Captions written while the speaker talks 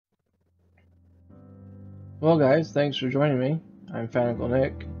Well guys, thanks for joining me. I'm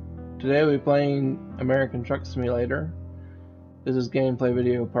fatunclenick. Today we'll be playing American Truck Simulator. This is gameplay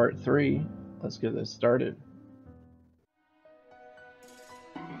video part 3. Let's get this started.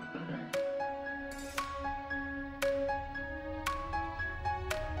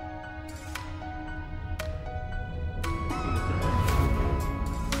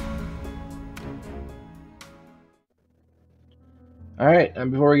 Alright,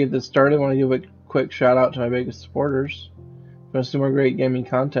 and before we get this started, I want to give a quick shout out to my biggest supporters. If you want to see more great gaming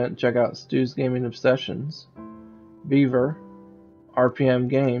content, check out Stu's Gaming Obsessions, Beaver, RPM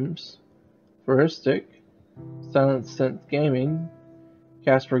Games, Furistic, Silent Sense Gaming,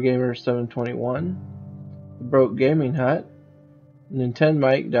 Casper Gamer 721, The Broke Gaming Hut,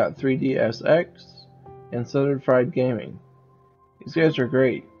 Nintendmike.3DSX, and Southern Fried Gaming. These guys are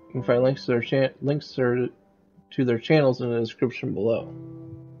great. You can find links to their channels in the description below.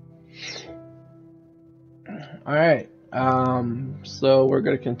 Alright, so we're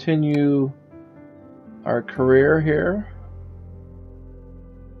going to continue our career here.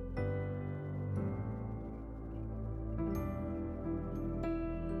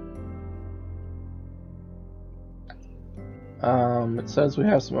 It says we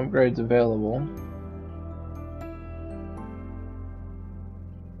have some upgrades available,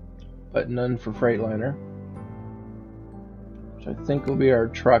 but none for Freightliner, which I think will be our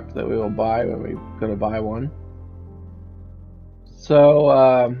truck that we will buy when we go to buy one. So,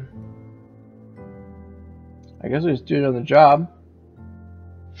 I guess we just do it on the job.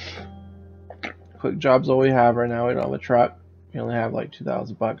 Quick job's all we have right now. We don't have a truck. We only have like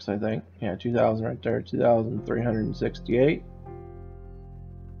 2,000 bucks, I think. Yeah, 2,000 right there. 2,368.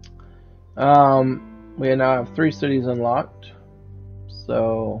 We now have 3 cities unlocked.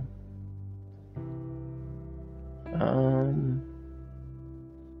 So,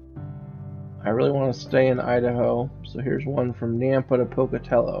 I really want to stay in Idaho, so here's one from Nampa to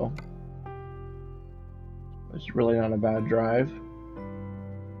Pocatello, which is really not a bad drive.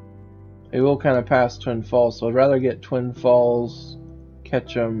 It will kind of pass Twin Falls, so I'd rather get Twin Falls,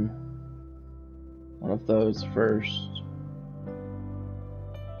 Ketchum, one of those first.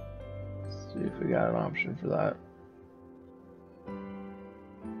 Let's see if we got an option for that.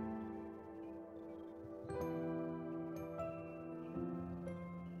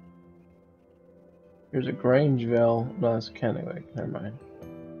 Here's a Grangeville. No, that's Kennewick. Never mind.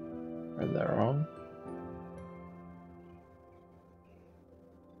 Read that wrong.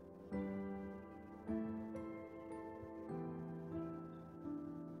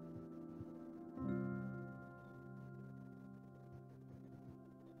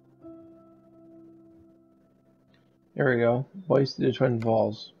 Here we go. Boise to Twin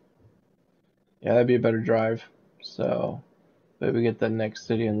Falls. Yeah, that'd be a better drive. So, maybe we get the next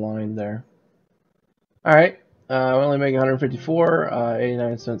city in line there. Alright, we only make 154,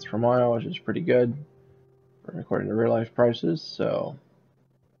 89 cents per mile, which is pretty good according to real life prices. So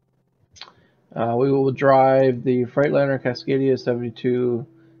we will drive the Freightliner Cascadia 72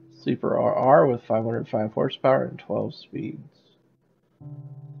 Sleeper RR with 505 horsepower and 12 speeds,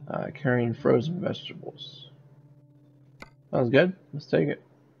 carrying frozen vegetables. Sounds good. Let's take it.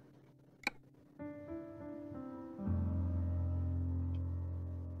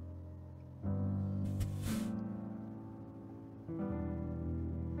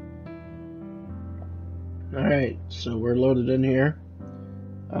 Alright, so we're loaded in here.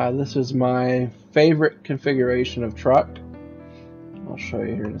 This is my favorite configuration of truck. I'll show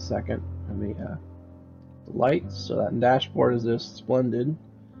you here in a second. The lights, so that dashboard is this splendid,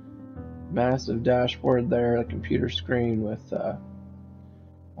 massive dashboard there, a computer screen with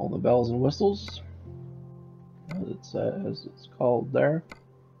all the bells and whistles, as it says it's called there.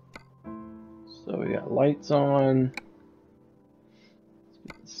 So we got lights on.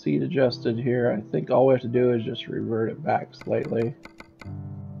 Seat adjusted here. I think all we have to do is just revert it back slightly.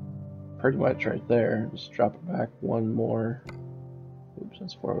 Pretty much right there. Just drop it back one more. Oops,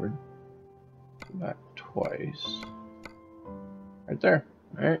 that's forward. Back twice. Right there.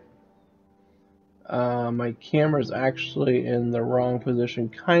 Alright. My camera's actually in the wrong position,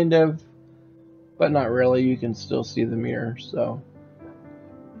 kind of, but not really. You can still see the mirror, so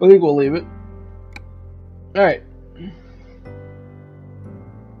I think we'll leave it. Alright.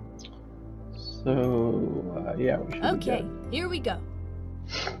 So, yeah, we should be good. Here we go.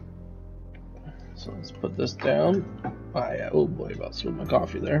 So let's put this down. Oh boy, about spilled my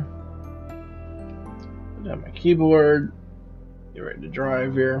coffee there. Put down my keyboard. Get ready to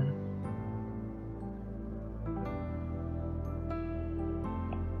drive here.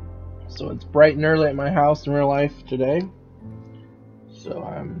 So it's bright and early at my house in real life today. So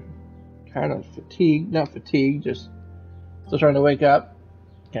I'm kind of fatigued, not fatigued, just still trying to wake up,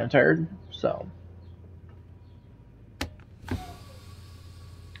 kind of tired, so.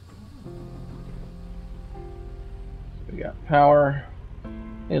 We got power.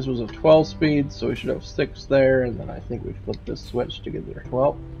 This was a 12 speed, so we should have 6 there, and then I think we flipped this switch to get the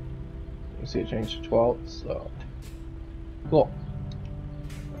 12. You see it changed to 12, so cool.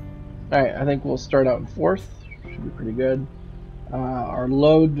 Alright, I think we'll start out in 4th. Should be pretty good. Our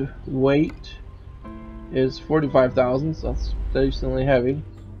load weight is 45,000, so that's decently heavy.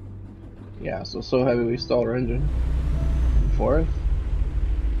 Yeah, so heavy we stalled our engine. 4th.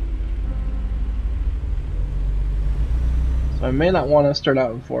 So I may not want to start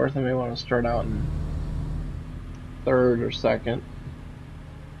out in 4th. I may want to start out in 3rd or 2nd.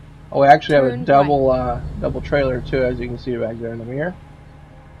 Oh, we actually have a double trailer too, as you can see back there in the mirror.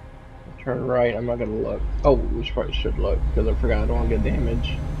 Turn right. I'm not gonna look. Oh, we probably should look because I forgot I don't want to get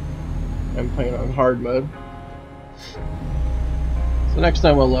damage. I'm playing on hard mode. So next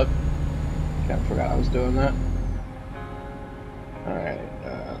time we'll look. Kind of forgot I was doing that. All right,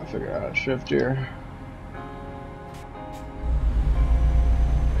 I'll figure out how to shift here.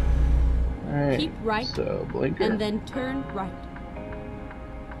 All right. Keep right. So blinker. And then turn right.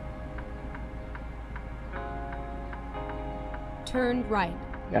 Turn right.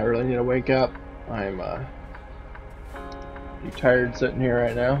 Yeah, I really need to wake up. I'm pretty tired sitting here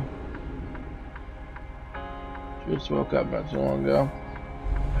right now. Just woke up not too long ago.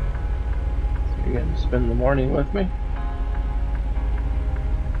 So you're getting to spend the morning with me.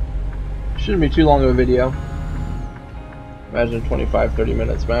 Shouldn't be too long of a video. Imagine 25-30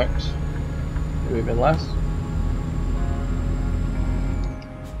 minutes max. Maybe even less.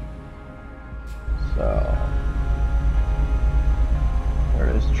 So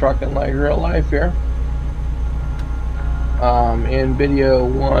trucking like real life here. In video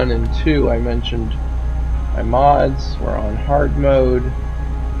 1 and 2 I mentioned my mods were on hard mode.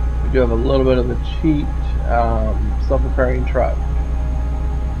 We do have a little bit of a cheat self-repairing truck.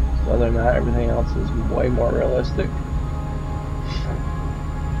 So other than that, everything else is way more realistic.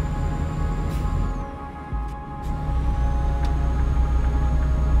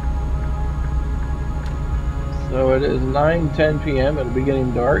 So it is 9:10 p.m. It'll be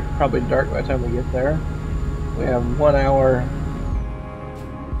getting dark, probably dark by the time we get there. We have 1 hour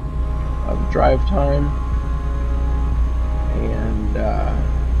of drive time, and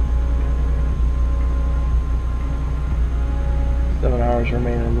 7 hours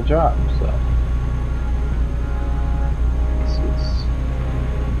remaining on the job. So this is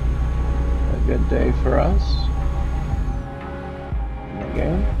a good day for us in the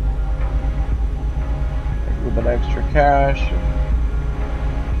game. A little bit extra cash.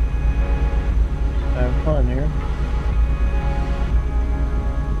 Just have fun here.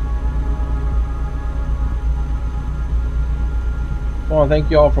 I want to thank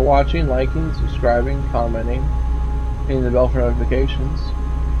you all for watching, liking, subscribing, commenting, hitting the bell for notifications.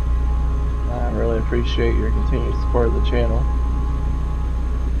 I really appreciate your continued support of the channel.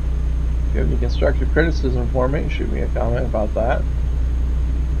 If you have any constructive criticism for me, shoot me a comment about that.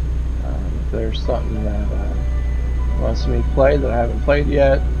 If there's something that you want to see me play that I haven't played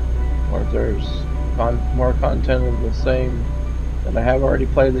yet, or if there's more content of the same that I have already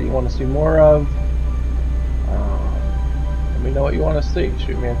played that you want to see more of, let me know what you want to see.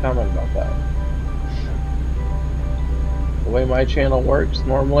 Shoot me a comment about that. The way my channel works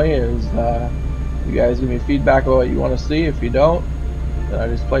normally is you guys give me feedback on what you want to see. If you don't, then I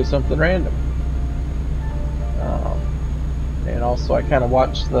just play something random. And also I kind of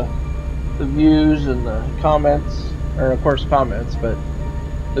watch the views and the comments, or of course comments, but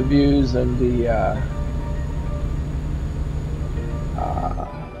the views and the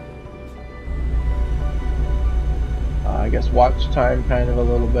I guess watch time kind of a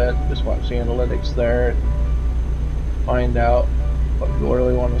little bit. Just watch the analytics there and find out what people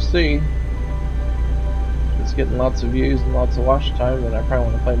really want to see. If it's getting lots of views and lots of watch time, then I probably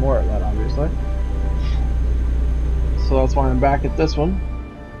want to play more of that, obviously. So that's why I'm back at this one.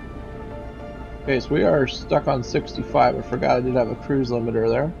 Okay, so we are stuck on 65. I forgot I did have a cruise limiter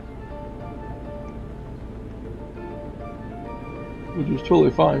there, which is totally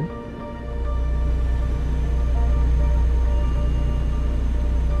fine.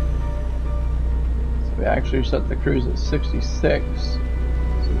 So we actually set the cruise at 66, so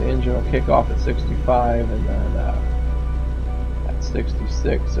the engine will kick off at 65, and then at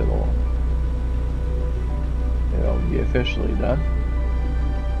 66 it'll be officially done.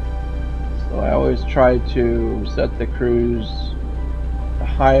 So I always try to set the cruise the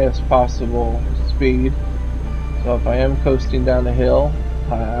highest possible speed. So if I am coasting down a hill,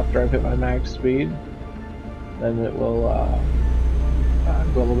 after I've hit my max speed. Then it will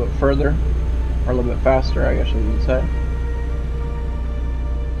go a little bit further, or a little bit faster, I guess you would say.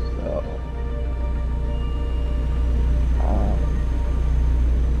 So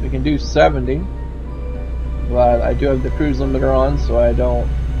we can do 70, but I do have the cruise limiter on, so I don't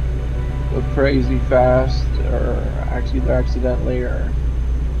go crazy fast, or either accidentally or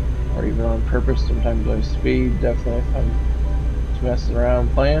even on purpose. Sometimes I speed, definitely if I'm just messing around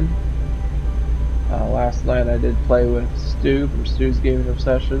playing. Last night I did play with Stu from Stu's Gaming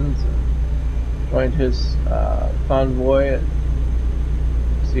Obsessions, and joined his convoy and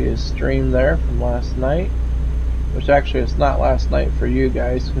see his stream there from last night, which actually it's not last night for you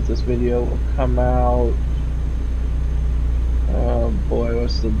guys because this video will come out, oh boy,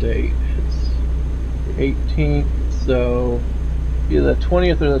 what's the date? It's the 18th, so either the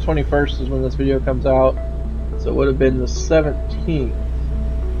 20th or the 21st is when this video comes out, so it would have been the 17th.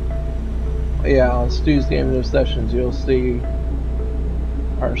 Yeah, on Stu's Gaming Obsessions you'll see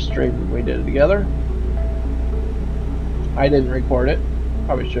our stream we did it together. I didn't record it,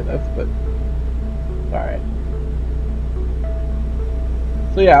 probably should have, but alright.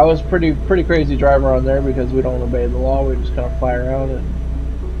 So yeah, I was pretty crazy driver on there because we don't obey the law. We just kind of fly around and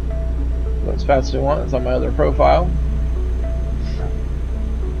go as fast as we want. It's on my other profile.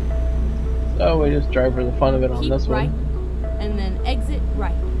 So we just drive for the fun of it on this one. Keep right, and then exit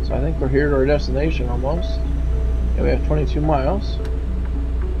right. So I think we're here to our destination almost. Yeah, we have 22 miles.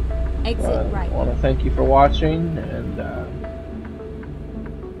 Exit right. I want to thank you for watching, and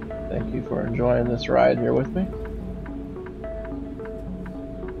thank you for enjoying this ride here with me.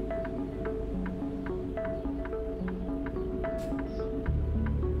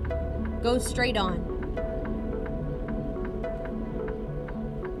 Go straight on.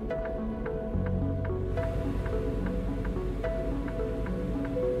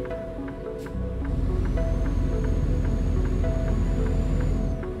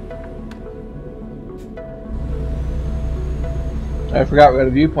 I forgot we got a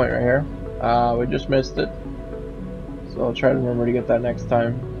viewpoint right here. We just missed it, so I'll try to remember to get that next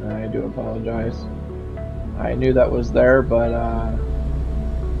time. I do apologize. I knew that was there, but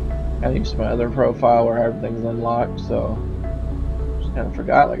I used my other profile where everything's unlocked, so just kind of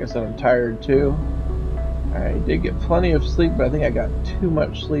forgot. Like I said, I'm tired too. I did get plenty of sleep, but I think I got too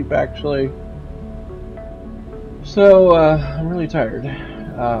much sleep actually. So I'm really tired.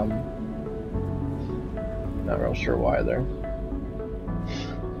 Not real sure why there.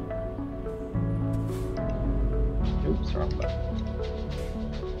 Oops, wrong button.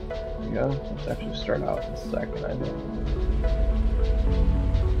 There we go. Let's actually start out in a second, I think.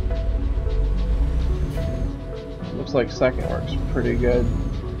 Looks like second works pretty good.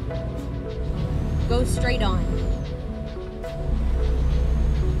 Go straight on.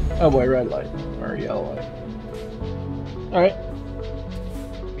 Oh boy, red light. Or yellow light. Alright.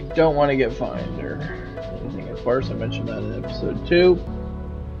 We don't want to get fined or anything, of course. I mentioned that in episode 2.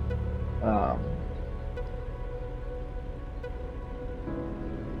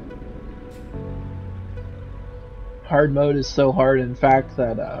 Hard mode is so hard, in fact,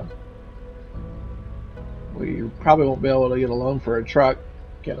 that we probably won't be able to get a loan for a truck.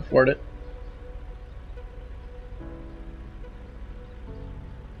 Can't afford it.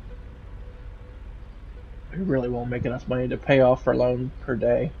 We really won't make enough money to pay off our loan per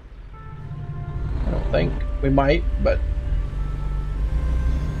day. I don't think. We might, but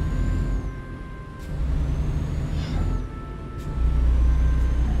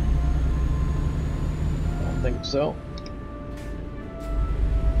I don't think so.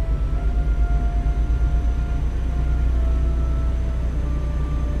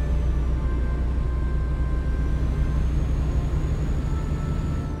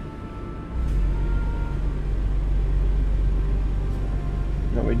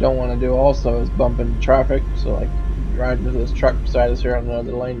 What we don't want to do also is bump into traffic, so like riding into this truck beside us here on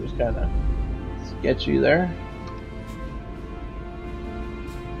another lane just kind of sketchy there.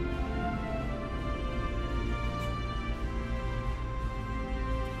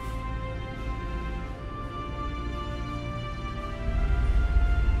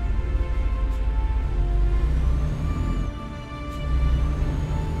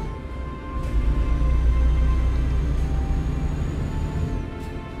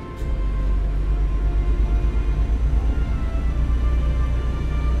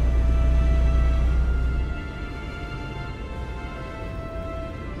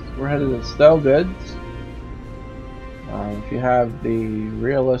 We're headed to Sell Goods. If you have the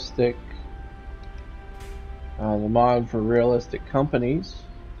realistic, the mod for realistic companies,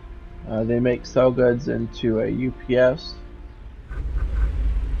 they make Sell Goods into a UPS.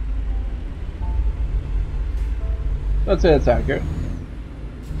 Let's say it's accurate.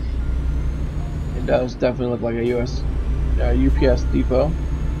 It does definitely look like a UPS depot.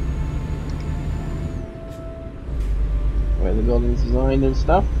 The way the building's designed and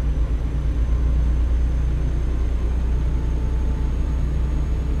stuff.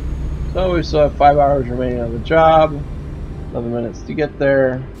 So we still have 5 hours remaining on the job. 11 minutes to get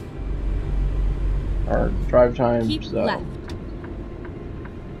there. Our drive time. Keep so left.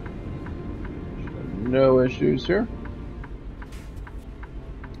 No issues here.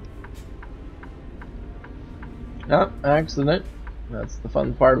 No accident. That's the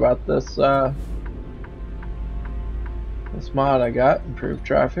fun part about this this mod I got. Improved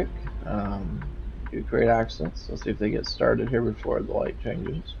traffic. Do create accidents. Let's see if they get started here before the light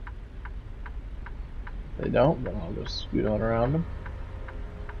changes. If they don't, then I'll just scoot on around them.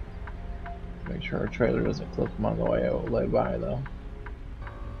 Make sure our trailer doesn't clip them on the way by though.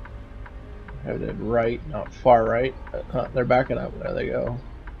 Headed right, not far right. They're backing up. There they go.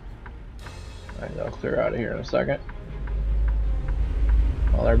 Alright, they'll clear out of here in a second.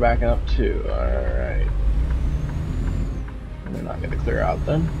 Well, they're backing up too. Alright. They're not going to clear out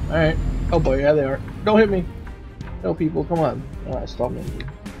then. Alright. Oh boy, yeah they are. Don't hit me! No people, come on. Oh, I stopped me.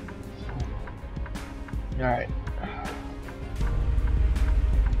 Alright.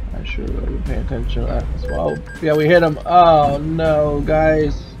 I should really pay attention to that as well. Yeah, we hit them. Oh no,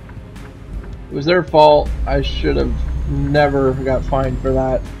 guys. It was their fault. I should have never got fined for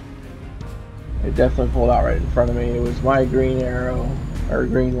that. They definitely pulled out right in front of me. It was my green arrow, or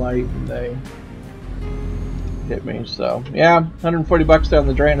green light, and they hit me. So, yeah, 140 bucks down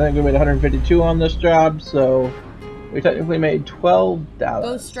the drain. I think we made 152 on this job, so we technically made $12.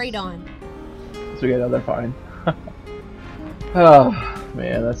 Go straight on. So we get another fine. Oh,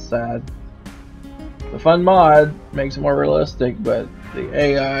 man, that's sad. The fun mod makes it more realistic, but the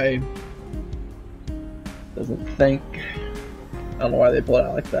AI doesn't think. I don't know why they pull it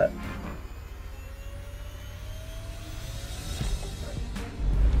out like that.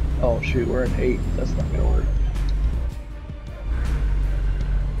 Oh shoot, we're at 8. That's not gonna work.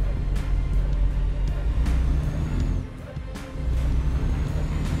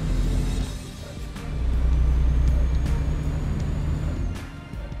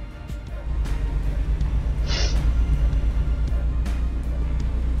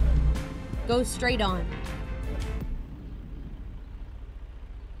 Go straight on.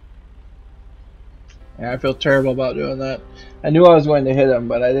 Yeah, I feel terrible about doing that. I knew I was going to hit him,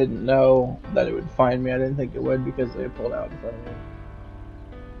 but I didn't know that it would find me. I didn't think it would because they pulled out in front of me.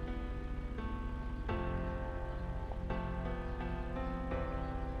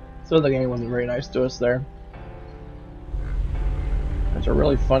 So the game wasn't very nice to us there. There's a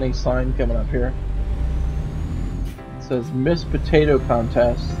really funny sign coming up here. It says Miss Potato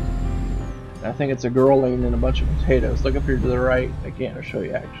Contest. I think it's a girl laying in a bunch of potatoes. Look up here to the right. I can't show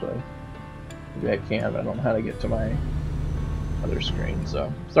you actually. Maybe I can, but I don't know how to get to my other screen.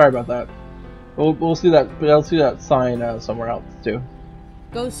 So sorry about that. We'll see that. But I'll see that sign somewhere else too.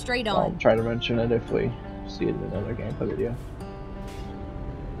 Go straight on. I'll try to mention it if we see it in another gameplay video.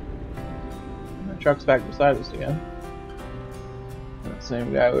 And the truck's back beside us again. That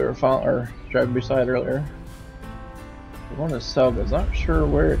same guy we were driving beside earlier. We want to sell goods. Not sure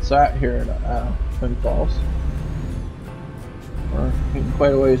where it's at here in Twin Falls. We're getting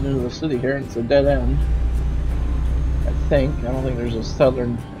quite a ways into the city here, and it's a dead end. I think. I don't think there's a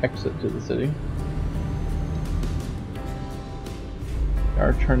southern exit to the city. We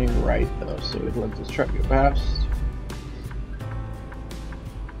are turning right though, so we'd let this truck get past.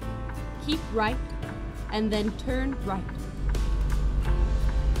 Keep right, and then turn right.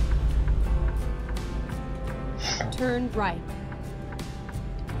 Turn right.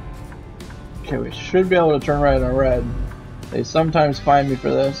 Okay, we should be able to turn right on red. They sometimes find me for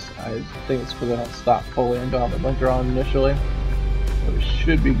this. I think it's because I don't stop fully and don't have the blinker on initially. But we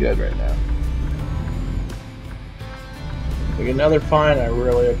should be good right now. If we get another fine, I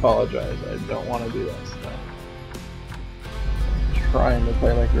really apologize. I don't want to do that stuff. I'm trying to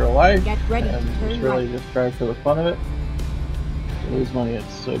play like real life. Get ready and to turn just really right. just drive for the fun of it. If we lose money,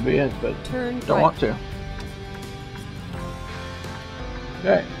 it's so be it, but Turn don't right. want to.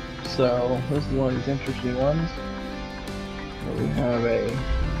 Okay, so this is one of these interesting ones. We have a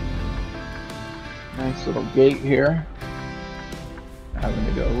nice little gate here. Having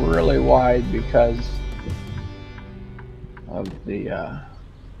to go really wide because of the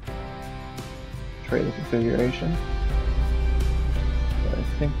trailer configuration. But I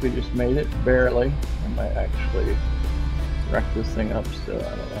think we just made it barely. I might actually wreck this thing up still.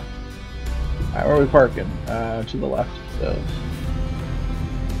 I don't know. Alright, where are we parking? To the left. So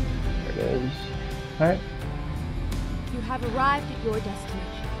there it is. Alright. have arrived at your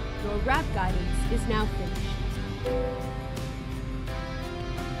destination. Your route guidance is now finished.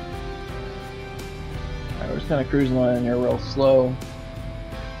 Alright, we're just kind of cruising along in here real slow.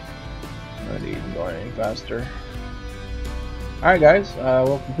 Not even going any faster. Alright guys,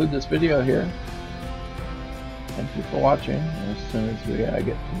 we'll conclude this video here. Thank you for watching. As soon as we get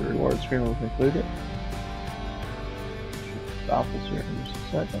to the reward screen, we'll conclude it. Stop this here in just a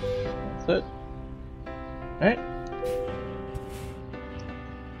second. That's it. Alright.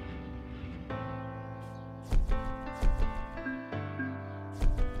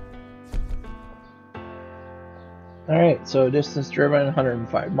 Alright, so distance driven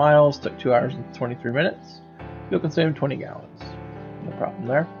 105 miles, took 2 hours and 23 minutes. Fuel consumed 20 gallons. No problem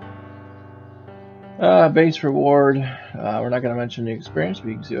there. Base reward, we're not going to mention the experience, but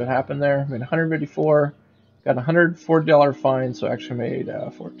you can see what happened there. Made 154, got a $140 fine, so actually made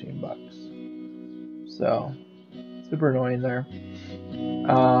 14 bucks. So, super annoying there.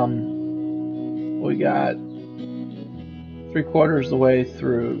 We got 3/4 the way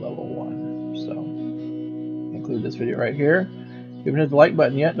through level 1. So, include this video right here. If you haven't hit the like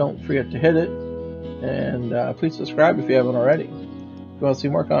button yet, don't forget to hit it. And please subscribe if you haven't already. If you want to see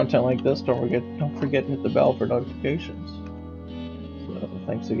more content like this, don't forget to hit the bell for notifications. So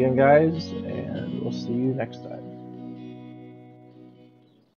thanks again guys, and we'll see you next time.